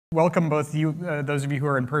Welcome both you, those of you who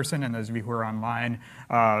are in person and those of you who are online.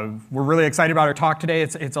 We're really excited about our talk today.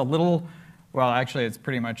 It's a little, well, actually, it's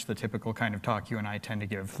pretty much the typical kind of talk you and I tend to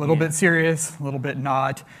give. A little bit serious, a little bit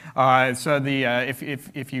not.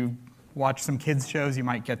 If you watch some kids shows, you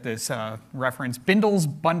might get this reference: Bindles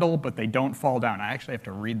bundle, but they don't fall down. I actually have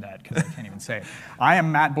to read that because I can't even say it. I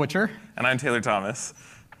am Matt Butcher. And I'm Taylor Thomas.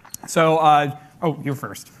 So, oh, you're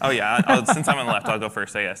first. Oh yeah, since I'm on the left, I'll go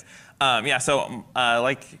first, I guess.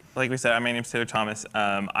 Like we said, my name's Taylor Thomas.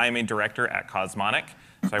 I'm a director at Cosmonic,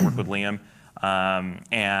 so I work with Liam.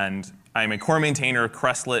 And I'm a core maintainer of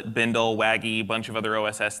Crustlet, Bindle, Waggy, a bunch of other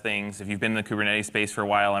OSS things. If you've been in the Kubernetes space for a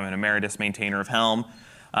while, I'm an emeritus maintainer of Helm.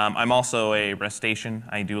 I'm also a Rustation.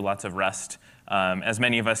 I do lots of Rust. As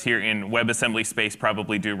many of us here in WebAssembly space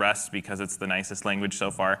probably do Rust because it's the nicest language so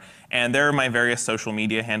far. And there are my various social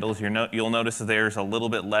media handles. You'll notice that there's a little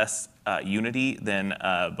bit less unity than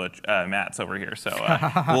Matt's over here. So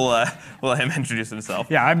we'll let him introduce himself.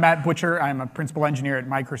 Yeah, I'm Matt Butcher. I'm a principal engineer at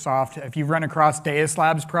Microsoft. If you've run across Deus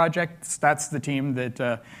Labs projects, that's the team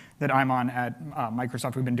that I'm on at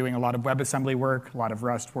Microsoft. We've been doing a lot of WebAssembly work, a lot of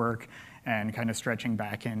Rust work, and kind of stretching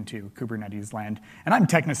back into Kubernetes land. And I'm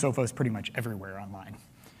Technosophos pretty much everywhere online.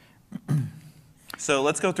 So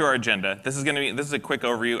let's go through our agenda. This is a quick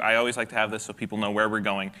overview. I always like to have this so people know where we're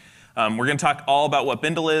going. We're going to talk all about what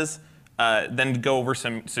Bindle is, then go over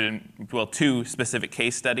two specific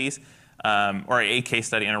case studies, or a case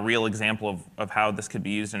study and a real example of how this could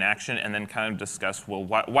be used in action, and then kind of discuss, well,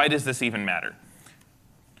 why does this even matter?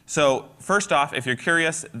 So first off, if you're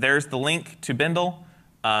curious, there's the link to Bindle.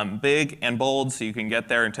 Big and bold, so you can get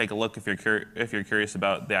there and take a look if you're curious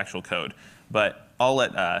about the actual code. But I'll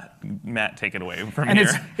let Matt take it away from here.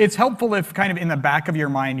 And it's helpful if kind of in the back of your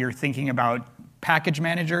mind you're thinking about package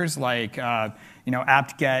managers like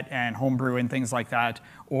apt-get and homebrew and things like that,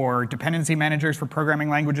 or dependency managers for programming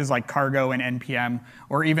languages like Cargo and NPM,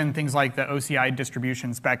 or even things like the OCI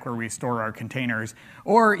distribution spec where we store our containers.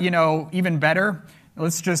 Or even better,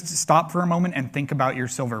 let's just stop for a moment and think about your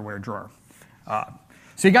silverware drawer.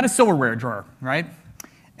 So you got a silverware drawer, right?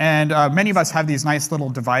 And many of us have these nice little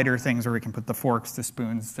divider things where we can put the forks, the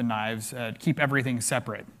spoons, the knives, keep everything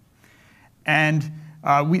separate. And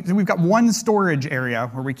we've got one storage area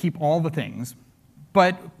where we keep all the things.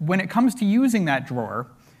 But when it comes to using that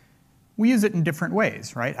drawer, we use it in different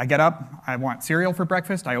ways, right? I get up, I want cereal for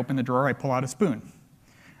breakfast, I open the drawer, I pull out a spoon.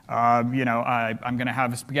 I'm going to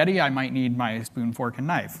have spaghetti, I might need my spoon, fork, and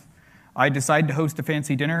knife. I decide to host a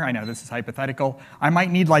fancy dinner. I know this is hypothetical. I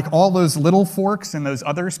might need like all those little forks and those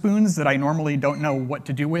other spoons that I normally don't know what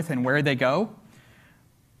to do with and where they go.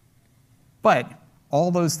 But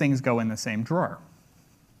all those things go in the same drawer.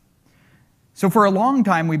 So for a long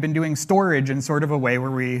time, we've been doing storage in sort of a way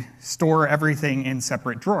where we store everything in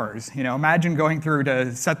separate drawers. Imagine going through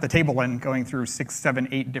to set the table and going through 6, 7,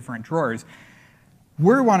 8 different drawers.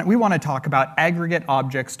 We want to talk about aggregate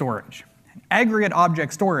object storage. Aggregate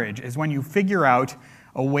object storage is when you figure out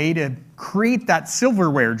a way to create that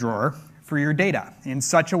silverware drawer for your data in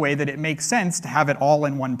such a way that it makes sense to have it all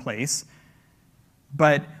in one place,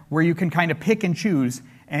 but where you can kind of pick and choose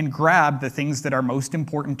and grab the things that are most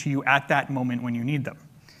important to you at that moment when you need them.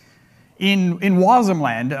 In Wasm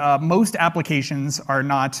land, most applications are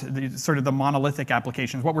not sort of the monolithic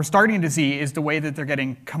applications. What we're starting to see is the way that they're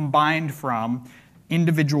getting combined from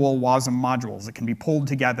individual Wasm modules that can be pulled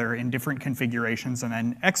together in different configurations and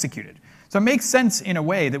then executed. So it makes sense in a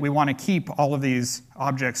way that we want to keep all of these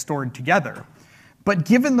objects stored together. But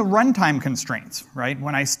given the runtime constraints, right,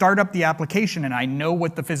 when I start up the application and I know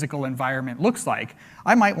what the physical environment looks like,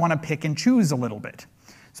 I might want to pick and choose a little bit.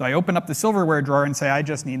 So I open up the silverware drawer and say, I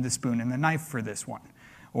just need the spoon and the knife for this one.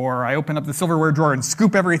 Or I open up the silverware drawer and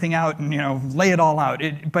scoop everything out and lay it all out.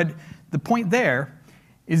 But the point there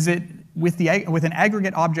is that with an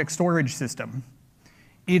aggregate object storage system,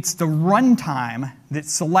 it's the runtime that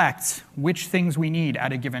selects which things we need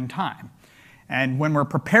at a given time. And when we're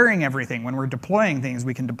preparing everything, when we're deploying things,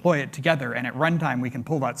 we can deploy it together. And at runtime, we can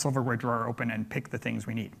pull that silverware drawer open and pick the things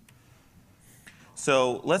we need.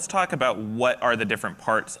 So let's talk about what are the different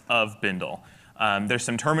parts of Bindle. There's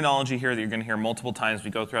some terminology here that you're going to hear multiple times as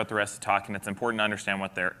we go throughout the rest of the talk, and it's important to understand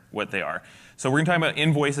what they are. So we're going to talk about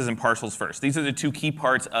invoices and parcels first. These are the two key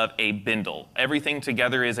parts of a Bindle. Everything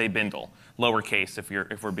together is a Bindle, lowercase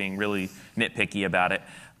if we're being really nitpicky about it.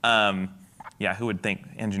 Yeah, who would think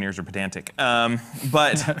engineers are pedantic? So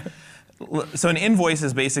an invoice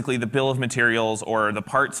is basically the bill of materials or the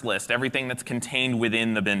parts list, everything that's contained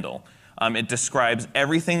within the Bindle. It describes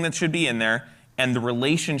everything that should be in there and the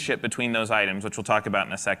relationship between those items, which we'll talk about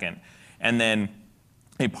in a second. And then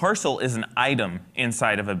a parcel is an item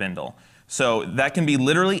inside of a Bindle. So that can be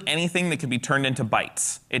literally anything that can be turned into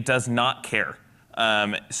bytes. It does not care.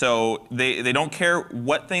 So they don't care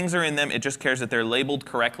what things are in them. It just cares that they're labeled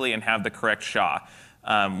correctly and have the correct SHA,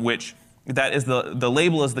 which that is the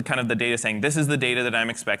label is the kind of the data saying this is the data that I'm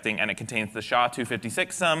expecting, and it contains the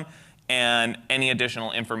SHA-256 sum and any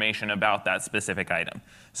additional information about that specific item.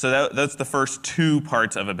 So that's the first two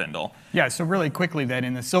parts of a bindle. Yeah, so really quickly then,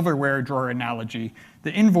 in the silverware drawer analogy,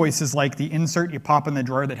 the invoice is like the insert you pop in the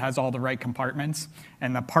drawer that has all the right compartments,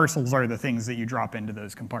 and the parcels are the things that you drop into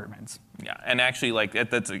those compartments. Yeah, and actually, like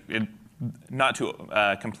not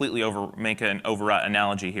to completely make an overwrought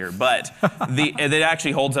analogy here, but it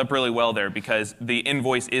actually holds up really well there because the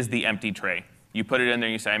invoice is the empty tray. You put it in there,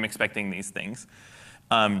 you say, I'm expecting these things.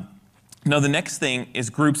 Now, the next thing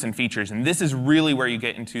is groups and features, and this is really where you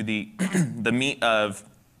get into the meat of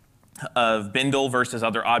Bindle versus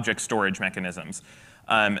other object storage mechanisms.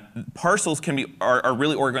 Parcels are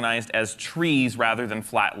really organized as trees rather than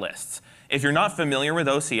flat lists. If you're not familiar with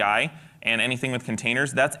OCI and anything with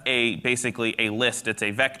containers, that's basically a list. It's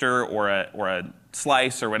a vector or a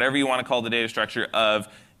slice or whatever you want to call the data structure of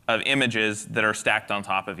images that are stacked on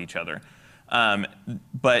top of each other.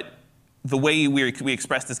 But the way we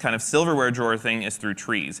express this kind of silverware drawer thing is through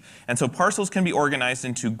trees. And so parcels can be organized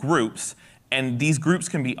into groups, and these groups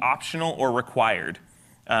can be optional or required.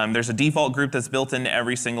 There's a default group that's built into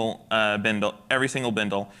every single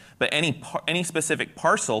bindle, but any specific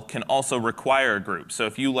parcel can also require a group. So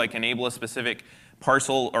if you enable a specific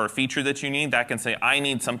parcel or feature that you need, that can say, I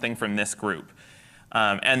need something from this group.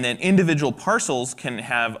 And then individual parcels can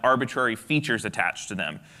have arbitrary features attached to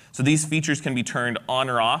them. So these features can be turned on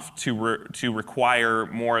or off to require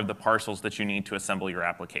more of the parcels that you need to assemble your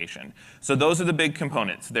application. So those are the big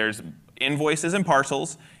components. There's invoices and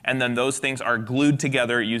parcels, and then those things are glued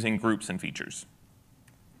together using groups and features,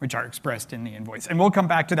 which are expressed in the invoice. And we'll come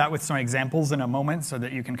back to that with some examples in a moment so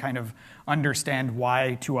that you can kind of understand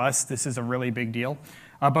why, to us, this is a really big deal.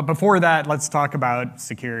 But before that, let's talk about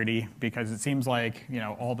security, because it seems like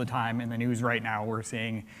all the time in the news right now we're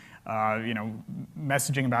seeing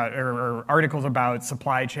messaging about or articles about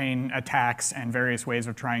supply chain attacks and various ways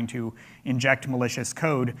of trying to inject malicious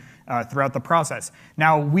code throughout the process.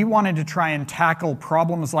 Now, we wanted to try and tackle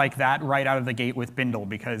problems like that right out of the gate with Bindle,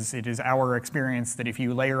 because it is our experience that if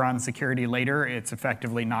you layer on security later, it's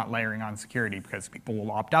effectively not layering on security because people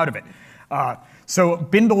will opt out of it. So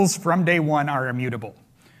bindles from day one are immutable.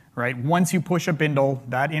 Right? Once you push a bindle,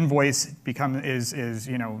 that invoice is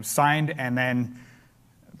signed and then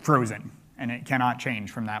frozen, and it cannot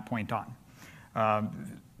change from that point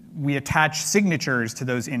on. We attach signatures to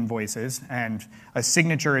those invoices, and a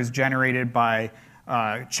signature is generated by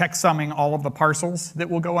checksumming all of the parcels that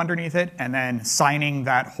will go underneath it, and then signing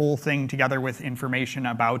that whole thing together with information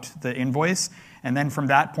about the invoice. And then from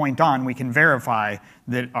that point on, we can verify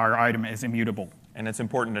that our item is immutable. And it's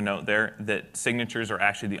important to note there that signatures are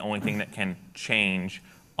actually the only thing that can change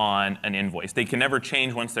on an invoice. They can never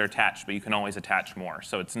change once they're attached, but you can always attach more.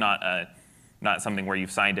 So it's not something where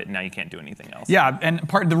you've signed it and now you can't do anything else. Yeah, and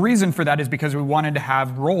the reason for that is because we wanted to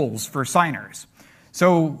have roles for signers.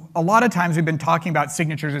 So a lot of times we've been talking about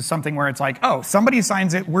signatures as something where it's like, oh, somebody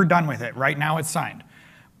signs it, we're done with it. Right now it's signed.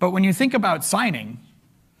 But when you think about signing,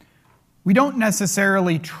 we don't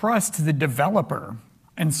necessarily trust the developer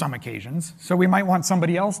in some occasions, so we might want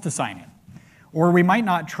somebody else to sign it. Or we might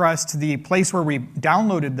not trust the place where we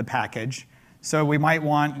downloaded the package, so we might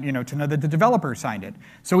want to know that the developer signed it.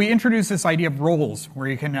 So we introduced this idea of roles, where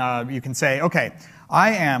you can say, okay,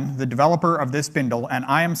 I am the developer of this bindle, and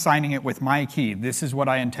I am signing it with my key. This is what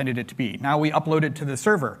I intended it to be. Now we upload it to the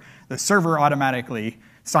server. The server automatically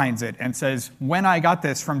signs it and says, when I got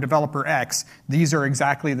this from developer X, these are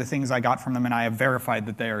exactly the things I got from them, and I have verified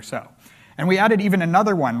that they are so. And we added even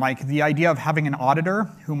another one, like the idea of having an auditor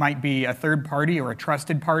who might be a third party or a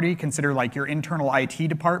trusted party. Consider like your internal IT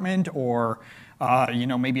department, or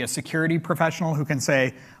maybe a security professional who can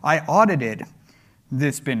say, I audited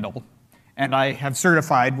this bindle, and I have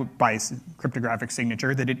certified by cryptographic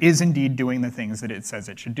signature that it is indeed doing the things that it says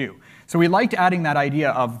it should do. So we liked adding that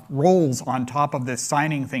idea of roles on top of this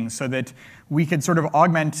signing thing so that we could sort of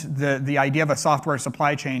augment the idea of a software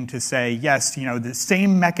supply chain to say, yes, the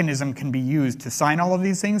same mechanism can be used to sign all of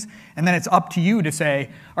these things, and then it's up to you to say,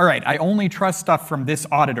 all right, I only trust stuff from this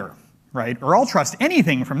auditor, right? Or I'll trust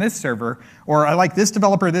anything from this server, or I like this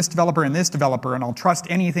developer, and this developer, and I'll trust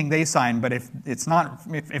anything they sign, but if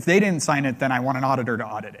they didn't sign it, then I want an auditor to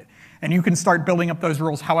audit it. And you can start building up those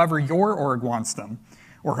rules however your org wants them,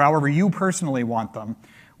 or however you personally want them.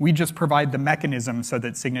 We just provide the mechanism so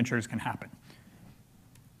that signatures can happen.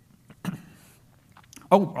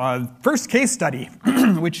 First case study,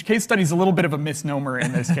 which case study is a little bit of a misnomer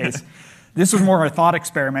in this case. This was more a thought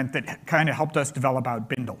experiment that kind of helped us develop out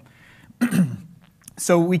Bindle.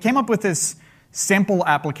 So we came up with this simple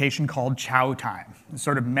application called Chow Time, a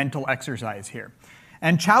sort of mental exercise here.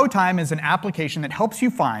 And Chow Time is an application that helps you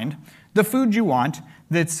find the food you want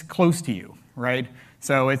that's close to you, right?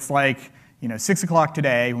 So it's like, 6 o'clock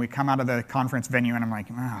today, we come out of the conference venue, and I'm like,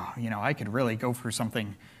 oh, I could really go for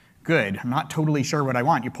something good. I'm not totally sure what I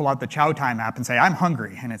want. You pull out the Chow Time app and say, I'm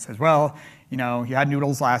hungry. And it says, well, you had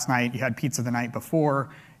noodles last night, you had pizza the night before,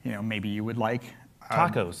 maybe you would like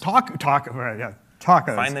tacos.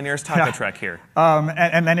 Tacos. Find the nearest taco truck here.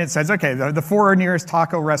 And then it says, okay, the 4 nearest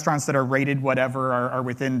taco restaurants that are rated whatever are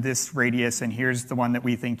within this radius, and here's the one that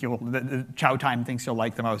we think the Chow Time thinks you'll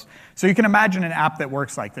like the most. So you can imagine an app that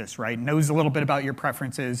works like this, right? Knows a little bit about your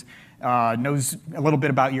preferences, knows a little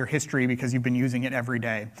bit about your history because you've been using it every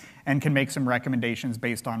day, and can make some recommendations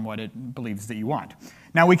based on what it believes that you want.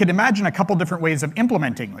 Now, we could imagine a couple different ways of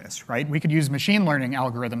implementing this, right? We could use machine learning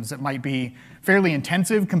algorithms that might be fairly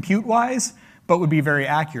intensive compute-wise, but would be very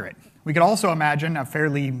accurate. We could also imagine a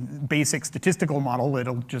fairly basic statistical model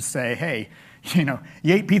that'll just say, hey, you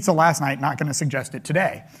ate pizza last night, not going to suggest it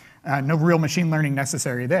today. No real machine learning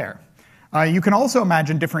necessary there. You can also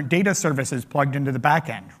imagine different data services plugged into the back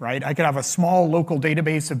end, right? I could have a small local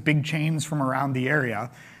database of big chains from around the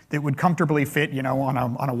area that would comfortably fit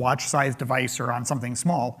on a watch-sized device or on something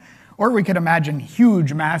small. Or we could imagine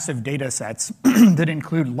huge, massive data sets that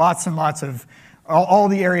include lots and lots of all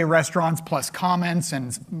the area restaurants plus comments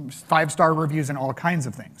and 5-star reviews and all kinds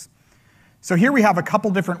of things. So here we have a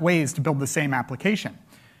couple different ways to build the same application.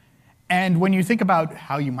 And when you think about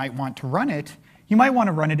how you might want to run it, you might want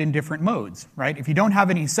to run it in different modes, right? If you don't have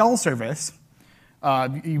any cell service,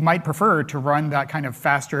 you might prefer to run that kind of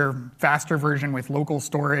faster version with local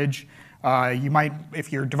storage. You might,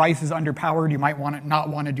 if your device is underpowered, you might not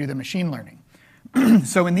want to do the machine learning.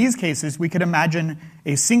 So in these cases, we could imagine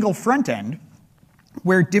a single front end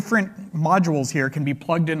where different modules here can be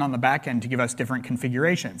plugged in on the back end to give us different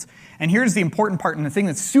configurations. And here's the important part, and the thing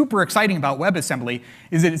that's super exciting about WebAssembly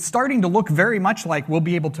is that it's starting to look very much like we'll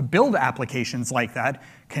be able to build applications like that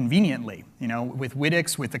conveniently, with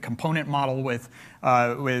Widix, with the component model, with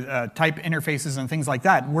type interfaces and things like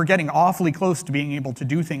that. We're getting awfully close to being able to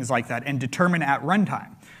do things like that and determine at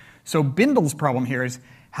runtime. So Bindle's problem here is,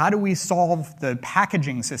 how do we solve the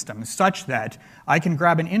packaging system such that I can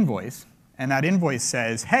grab an invoice, and that invoice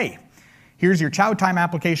says, hey, here's your Chow Time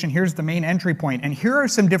application, here's the main entry point, and here are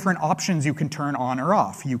some different options you can turn on or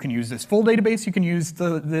off. You can use this full database, you can use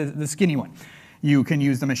the skinny one. You can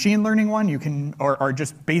use the machine learning one, or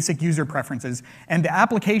just basic user preferences. And the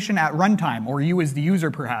application at runtime, or you as the user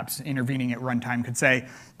perhaps intervening at runtime, could say,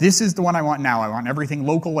 this is the one I want now. I want everything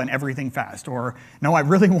local and everything fast. Or, no, I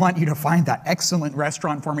really want you to find that excellent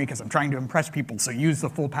restaurant for me because I'm trying to impress people, so use the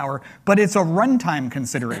full power. But it's a runtime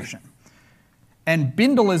consideration. And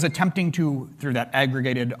Bindle is attempting to, through that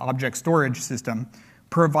aggregated object storage system,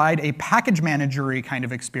 provide a package manager-y kind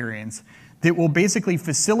of experience that will basically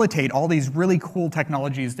facilitate all these really cool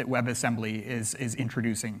technologies that WebAssembly is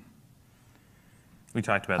introducing. We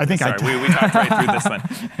talked about this. Sorry, we talked right through this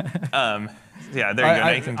one. Yeah,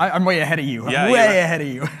 there you go. I'm way ahead of you. Yeah, I'm way ahead of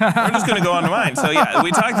you. We're just going to go on to mine. So yeah, we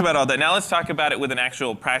talked about all that. Now let's talk about it with an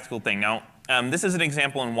actual practical thing. Now, this is an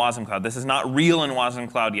example in Wasm Cloud. This is not real in Wasm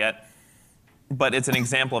Cloud yet, but it's an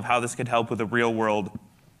example of how this could help with a real world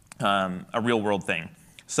thing.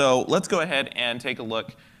 So let's go ahead and take a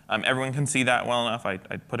look. Everyone can see that well enough. I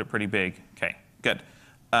put it pretty big. OK, good.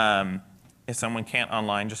 If someone can't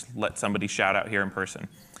online, just let somebody shout out here in person.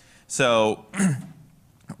 So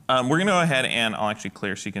we're going to go ahead and I'll actually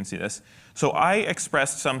clear so you can see this. So I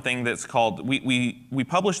expressed something that's called, we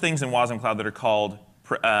publish things in Wasm Cloud that are called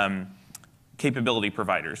capability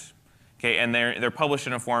providers. Okay, and they're published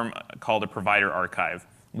in a form called a provider archive,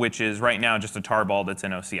 which is right now just a tarball that's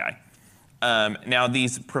in OCI. Now,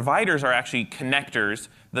 these providers are actually connectors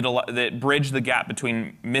that bridge the gap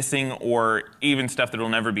between missing or even stuff that will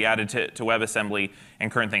never be added to WebAssembly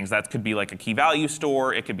and current things. That could be like a key value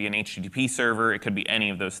store. It could be an HTTP server. It could be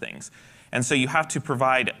any of those things. And so you have to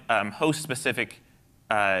provide host-specific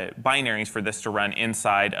binaries for this to run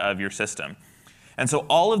inside of your system. And so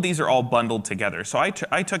all of these are all bundled together. So I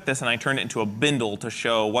took this and I turned it into a bindle to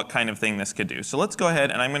show what kind of thing this could do. So let's go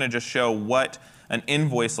ahead and I'm going to just show what an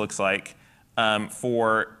invoice looks like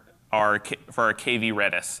for our KV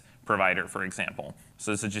Redis provider, for example.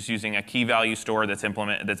 So this is just using a key value store that's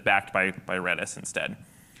backed by Redis instead.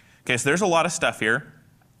 Okay, so there's a lot of stuff here.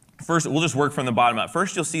 First, we'll just work from the bottom up.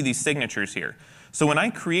 First, you'll see these signatures here. So when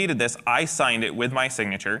I created this, I signed it with my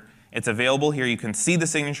signature. It's available here. You can see the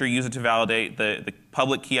signature, use it to validate the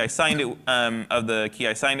public key I signed it of the key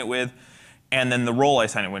I signed it with, and then the role I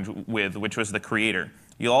signed it with, which was the creator.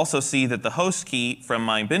 You'll also see that the host key from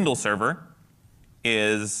my Bindle server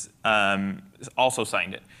is also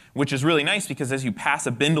signed it, which is really nice because as you pass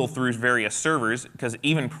a Bindle through various servers, because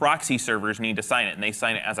even proxy servers need to sign it, and they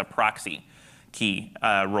sign it as a proxy key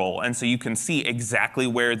role. And so you can see exactly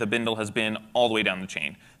where the Bindle has been all the way down the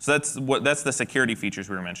chain. So that's the security features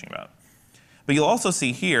we were mentioning about. But you'll also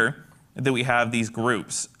see here that we have these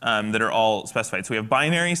groups that are all specified. So we have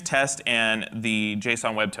binaries, test, and the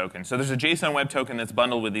JSON web token. So there's a JSON web token that's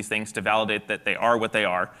bundled with these things to validate that they are what they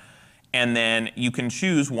are. And then you can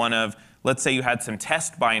choose one of, let's say you had some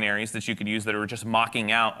test binaries that you could use that are just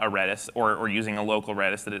mocking out a Redis or using a local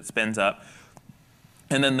Redis that it spins up.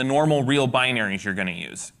 And then the normal real binaries you're going to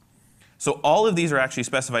use. So all of these are actually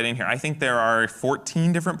specified in here. I think there are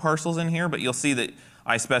 14 different parcels in here, but you'll see that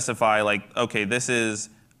I specify like, okay, this is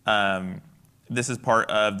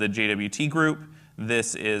part of the JWT group.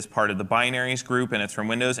 This is part of the binaries group, and it's from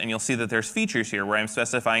Windows. And you'll see that there's features here where I'm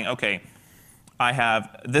specifying, okay,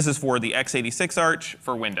 this is for the x86 arch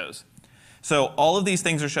for Windows. So all of these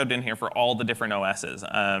things are shoved in here for all the different OSs.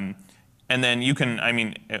 And then you can,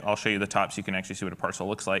 I'll show you the top so you can actually see what a parcel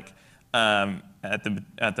looks like. At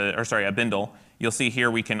Bindle, you'll see here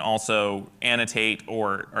we can also annotate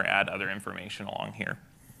or add other information along here.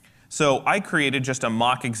 So I created just a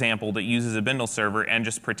mock example that uses a Bindle server and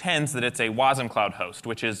just pretends that it's a Wasm Cloud host,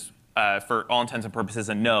 which is, for all intents and purposes,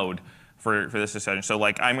 a node for this discussion. So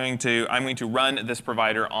like I'm going to run this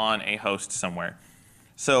provider on a host somewhere.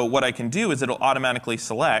 So what I can do is it'll automatically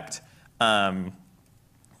select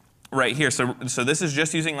right here. So this is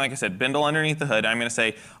just using, like I said, Bindle underneath the hood. I'm going to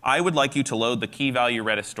say, I would like you to load the key value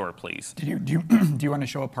Redis store, please. Do you want to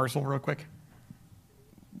show a parcel real quick?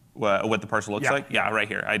 What the parcel looks like? Yeah, right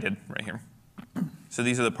here. I did, right here. So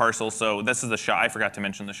these are the parcels. So this is the SHA. I forgot to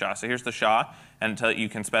mention the SHA. So here's the SHA, and you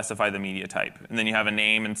can specify the media type. And then you have a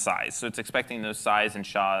name and size. So it's expecting those size and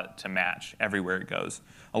SHA to match everywhere it goes,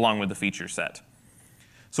 along with the feature set.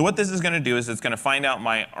 So what this is going to do is it's going to find out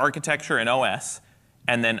my architecture and OS,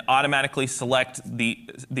 and then automatically select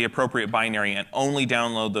the appropriate binary and only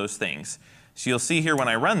download those things. So you'll see here when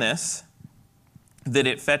I run this that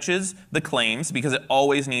it fetches the claims because it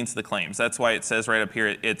always needs the claims. That's why it says right up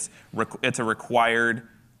here it's a required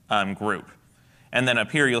group. And then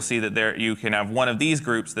up here you'll see that you can have one of these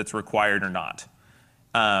groups that's required or not.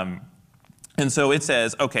 And so it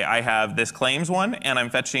says, okay, I have this claims one, and I'm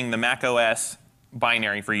fetching the macOS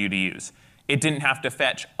binary for you to use. It didn't have to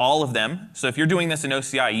fetch all of them. So if you're doing this in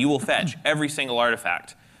OCI, you will fetch every single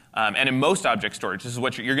artifact. And in most object storage, this is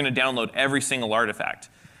what you're going to download every single artifact.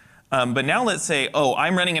 But now let's say, oh,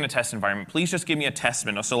 I'm running in a test environment. Please just give me a test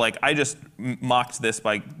window. So like I just mocked this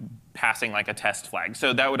by passing like a test flag.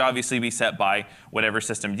 So that would obviously be set by whatever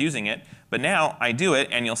system's using it. But now I do it,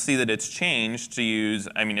 and you'll see that it's changed to use,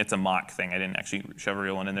 it's a mock thing. I didn't actually shove a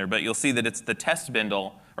real one in there. But you'll see that it's the test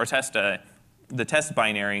bindle, or the test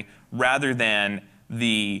binary, rather than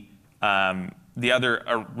the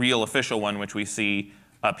other real official one, which we see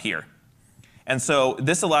up here. And so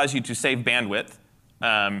this allows you to save bandwidth.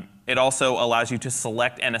 It also allows you to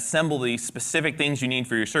select and assemble the specific things you need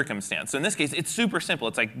for your circumstance. So in this case, it's super simple.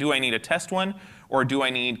 It's like, do I need a test one, or do I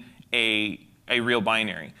need a real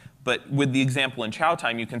binary? But with the example in chow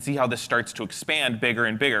time, you can see how this starts to expand bigger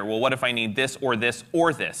and bigger. Well, what if I need this, or this,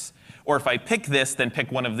 or this? Or if I pick this, then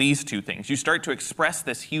pick one of these two things. You start to express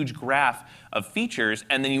this huge graph of features,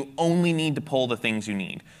 and then you only need to pull the things you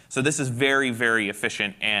need. So this is very, very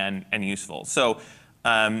efficient and useful. So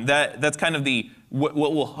that's kind of what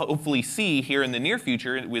we'll hopefully see here in the near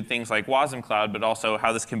future with things like Wasm Cloud, but also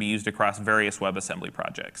how this can be used across various WebAssembly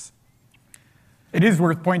projects. It is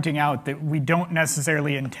worth pointing out that we don't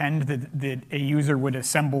necessarily intend that a user would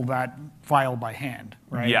assemble that file by hand,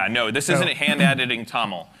 right? Yeah, no, this isn't hand editing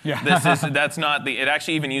TOML. Yeah. That's not it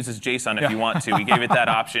actually even uses JSON if you want to. We gave it that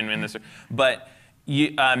option in this. But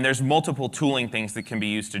there's multiple tooling things that can be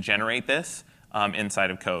used to generate this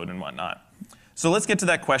inside of code and whatnot. So let's get to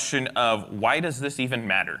that question of why does this even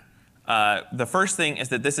matter? The first thing is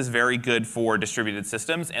that this is very good for distributed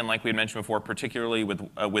systems, and like we had mentioned before, particularly with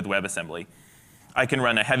WebAssembly. I can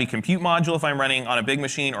run a heavy compute module if I'm running on a big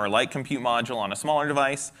machine, or a light compute module on a smaller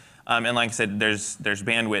device. And like I said, there's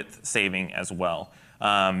bandwidth saving as well.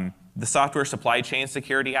 The software supply chain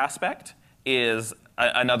security aspect is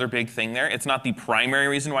another big thing there. It's not the primary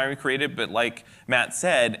reason why we created it, but like Matt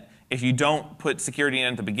said, if you don't put security in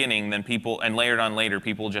at the beginning, then and layer it on later,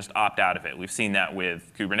 people just opt out of it. We've seen that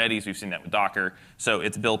with Kubernetes. We've seen that with Docker. So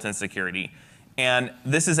it's built-in security. And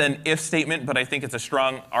this is an if statement, but I think it's a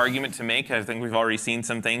strong argument to make. I think we've already seen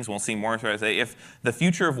some things. We'll see more. So I say if the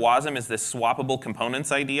future of Wasm is this swappable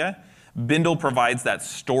components idea, Bindle provides that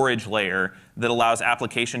storage layer that allows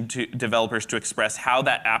application developers to express how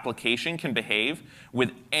that application can behave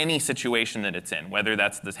with any situation that it's in, whether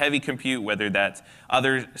that's this heavy compute, whether that's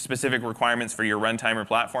other specific requirements for your runtime or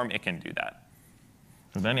platform, it can do that.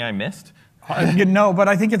 Was there any I missed? No, but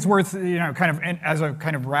I think it's worth, kind of as a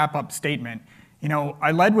kind of wrap-up statement.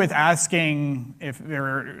 I led with asking if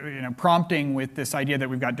they're, prompting with this idea that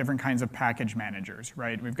we've got different kinds of package managers,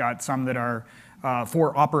 right? We've got some that are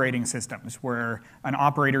for operating systems, where an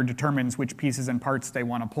operator determines which pieces and parts they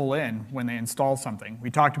want to pull in when they install something. We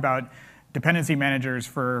talked about dependency managers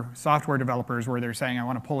for software developers, where they're saying, I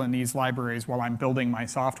want to pull in these libraries while I'm building my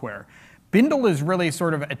software. Bindle is really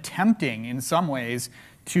sort of attempting, in some ways,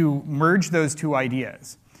 to merge those two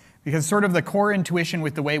ideas. Because sort of the core intuition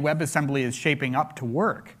with the way WebAssembly is shaping up to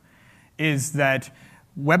work is that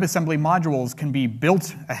WebAssembly modules can be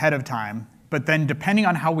built ahead of time, but then depending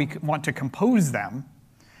on how we want to compose them,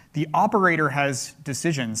 the operator has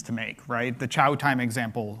decisions to make, right? The chow time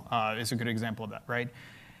example is a good example of that, right?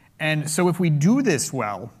 And so if we do this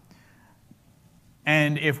well,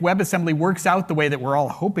 and if WebAssembly works out the way that we're all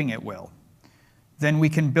hoping it will, then we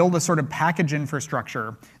can build a sort of package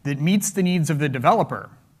infrastructure that meets the needs of the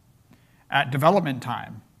developer at development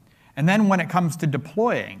time. And then when it comes to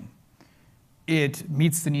deploying, it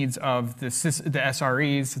meets the needs of the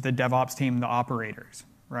SREs, the DevOps team, the operators,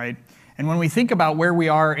 right? And when we think about where we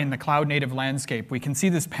are in the cloud native landscape, we can see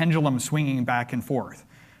this pendulum swinging back and forth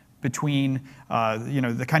between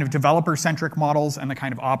the kind of developer-centric models and the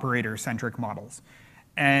kind of operator-centric models.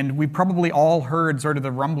 And we've probably all heard sort of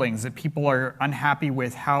the rumblings that people are unhappy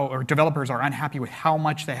with or developers are unhappy with how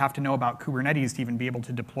much they have to know about Kubernetes to even be able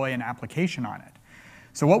to deploy an application on it.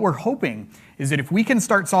 So what we're hoping is that if we can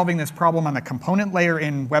start solving this problem on the component layer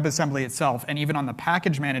in WebAssembly itself, and even on the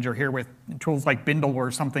package manager here with tools like Bindle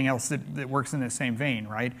or something else that works in the same vein,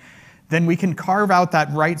 right? Then we can carve out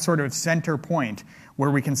that right sort of center point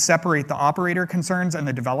where we can separate the operator concerns and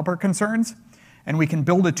the developer concerns, and we can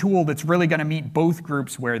build a tool that's really going to meet both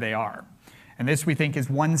groups where they are. And this, we think, is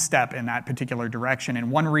one step in that particular direction,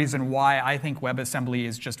 and one reason why I think WebAssembly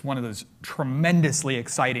is just one of those tremendously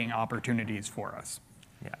exciting opportunities for us.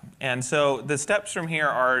 Yeah, and so the steps from here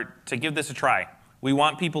are to give this a try. We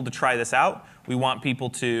want people to try this out. We want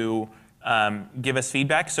people to give us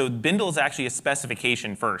feedback. So Bindle is actually a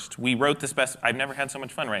specification first. We wrote the I've never had so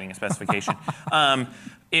much fun writing a specification.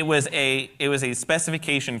 It was a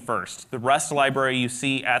specification first. The Rust library you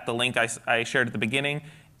see at the link I shared at the beginning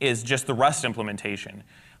is just the Rust implementation.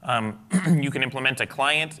 You can implement a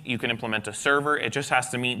client. You can implement a server. It just has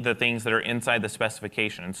to meet the things that are inside the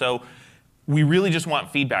specification. And so we really just want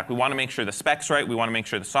feedback. We want to make sure the spec's right. We want to make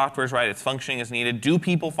sure the software's right. It's functioning as needed. Do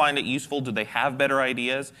people find it useful? Do they have better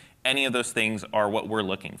ideas? Any of those things are what we're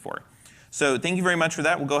looking for. So thank you very much for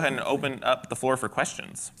that. We'll go ahead and open up the floor for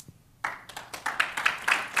questions.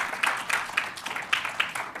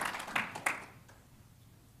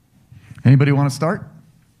 Anybody want to start?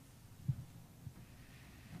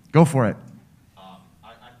 Go for it.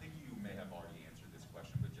 I think you may have already answered this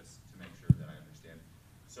question, but just to make sure that I understand.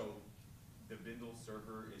 So the Bindle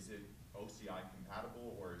server, is it OCI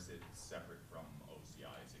compatible, or is it separate from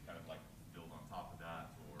OCI? Is it kind of like built on top of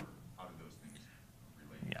that, or how do those things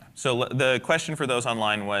relate? Yeah. So the question for those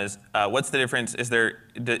online was, what's the difference?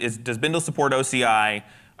 Does Bindle support OCI,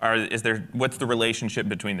 or what's the relationship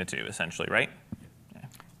between the two, essentially, right?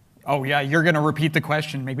 Oh yeah, you're going to repeat the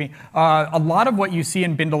question, maybe. A lot of what you see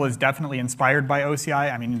in Bindle is definitely inspired by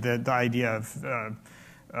OCI. I mean, the idea of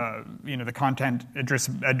the content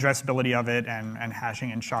addressability of it and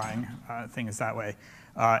hashing and shawing things that way.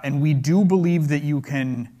 And we do believe that you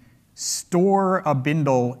can store a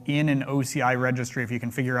Bindle in an OCI registry if you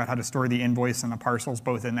can figure out how to store the invoice and the parcels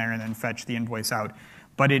both in there and then fetch the invoice out.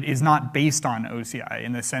 But it is not based on OCI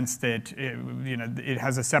in the sense that it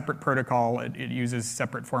has a separate protocol, it uses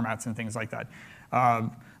separate formats and things like that.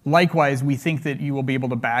 Likewise, we think that you will be able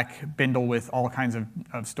to back Bindle with all kinds of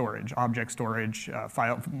storage, object storage,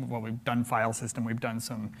 file. Well, we've done file system, we've done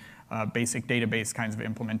some basic database kinds of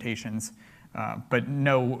implementations. But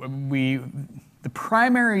no, the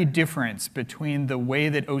primary difference between the way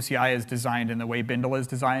that OCI is designed and the way Bindle is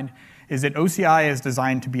designed is that OCI is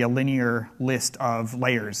designed to be a linear list of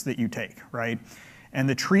layers that you take, right? And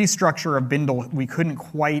the tree structure of Bindle, we couldn't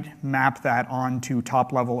quite map that onto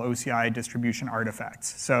top-level OCI distribution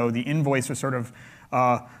artifacts. So the invoice was sort of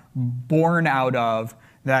born out of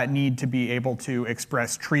that need to be able to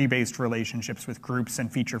express tree-based relationships with groups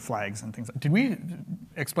and feature flags and things. Did we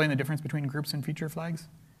explain the difference between groups and feature flags?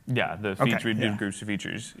 Yeah, the Okay, feature, we do yeah. groups of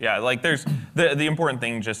features. Yeah, like there's the important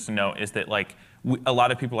thing just to note is that like a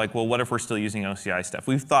lot of people are like, well, what if we're still using OCI stuff?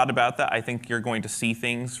 We've thought about that. I think you're going to see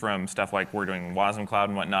things from stuff like we're doing Wasm Cloud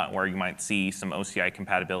and whatnot, where you might see some OCI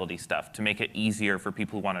compatibility stuff to make it easier for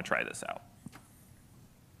people who want to try this out.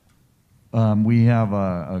 We have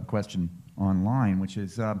a question online, which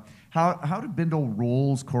is how do Bindle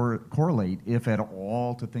roles correlate, if at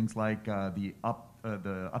all, to things like the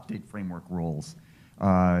update framework roles?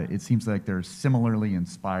 It seems like they're similarly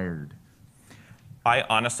inspired. I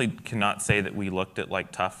honestly cannot say that we looked at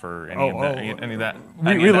like Tough or any of that.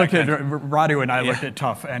 We looked at, Radu and I looked at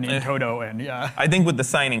Tough and in Toto, and yeah. I think with the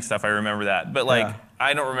signing stuff, I remember that. But like, Yeah.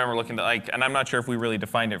 I don't remember looking at like, and I'm not sure if we really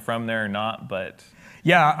defined it from there or not, but.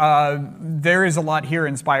 Yeah, there is a lot here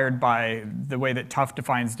inspired by the way that Tough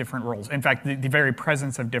defines different roles. In fact, the very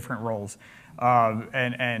presence of different roles.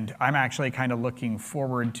 And I'm actually kind of looking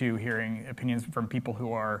forward to hearing opinions from people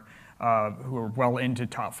who are well into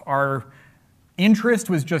Tough. Our interest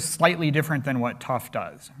was just slightly different than what Tough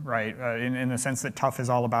does, right? In the sense that Tough is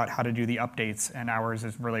all about how to do the updates, and ours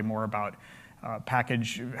is really more about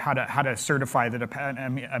package, how to certify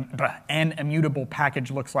that an immutable package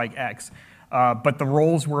looks like X. But the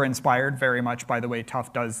roles were inspired very much by the way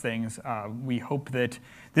Tough does things. We hope that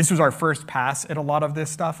this was our first pass at a lot of this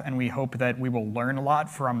stuff, and we hope that we will learn a lot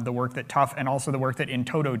from the work that Tough and also the work that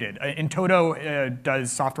Intoto did. Intoto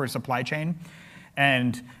does software supply chain,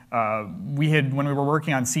 and when we were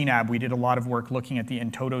working on CNAB, we did a lot of work looking at the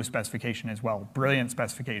Intoto specification as well. Brilliant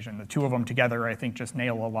specification. The two of them together, I think, just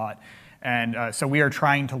nail a lot. And so we are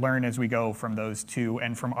trying to learn as we go from those two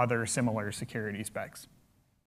and from other similar security specs.